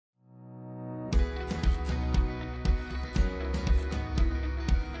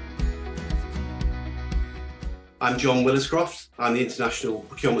I'm Jon Willescroft. I'm the International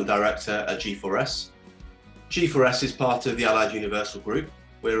Procurement Director at G4S. G4S is part of the Allied Universal Group.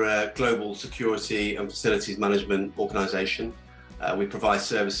 We're a global security and facilities management organisation. We provide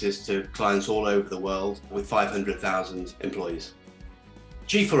services to clients all over the world with 500,000 employees.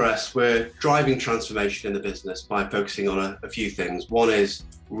 G4S, we're driving transformation in the business by focusing on a few things. One is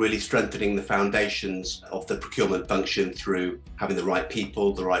really strengthening the foundations of the procurement function through having the right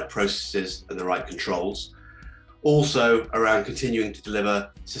people, the right processes and the right controls. Also around continuing to deliver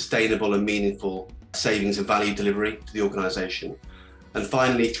sustainable and meaningful savings and value delivery to the organisation. And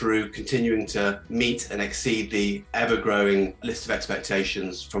finally, through continuing to meet and exceed the ever-growing list of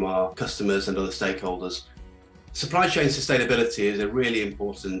expectations from our customers and other stakeholders. Supply chain sustainability is a really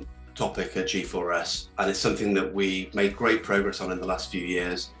important topic at G4S, and it's something that we've made great progress on in the last few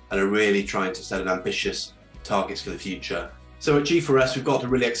years and are really trying to set ambitious targets for the future. So at G4S, we've got a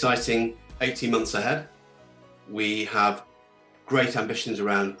really exciting 18 months ahead. We have great ambitions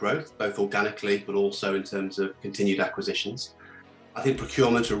around growth, both organically, but also in terms of continued acquisitions. I think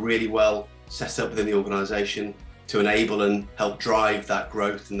procurement are really well set up within the organisation to enable and help drive that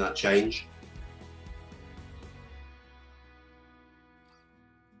growth and that change.